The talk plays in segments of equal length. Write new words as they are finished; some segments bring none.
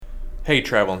Hey,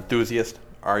 travel enthusiast,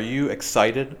 are you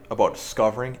excited about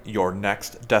discovering your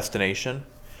next destination?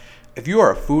 If you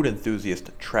are a food enthusiast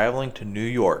traveling to New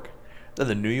York, then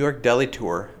the New York Deli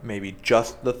Tour may be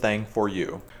just the thing for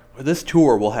you. This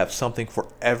tour will have something for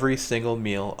every single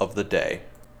meal of the day.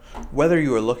 Whether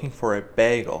you are looking for a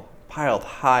bagel piled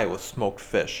high with smoked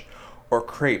fish, or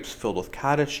crepes filled with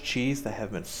cottage cheese that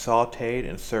have been sauteed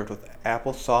and served with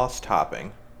applesauce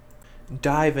topping,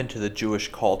 dive into the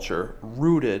Jewish culture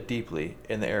rooted deeply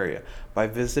in the area by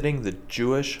visiting the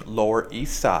Jewish Lower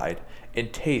East Side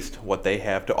and taste what they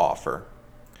have to offer.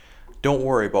 Don't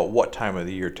worry about what time of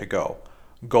the year to go.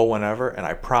 Go whenever, and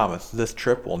I promise this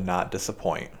trip will not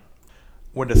disappoint.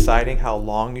 When deciding how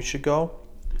long you should go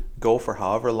for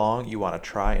however long you want to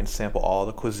try and sample all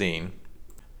the cuisine.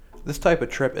 This type of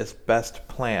trip is best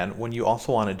planned when you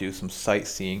also want to do some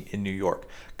sightseeing in New York.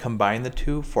 Combine the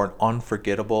two for an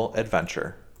unforgettable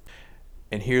adventure.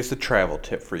 And here's the travel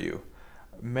tip for you.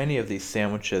 Many of these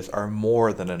sandwiches are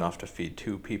more than enough to feed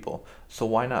two people, so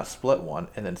why not split one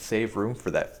and then save room for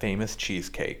that famous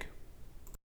cheesecake?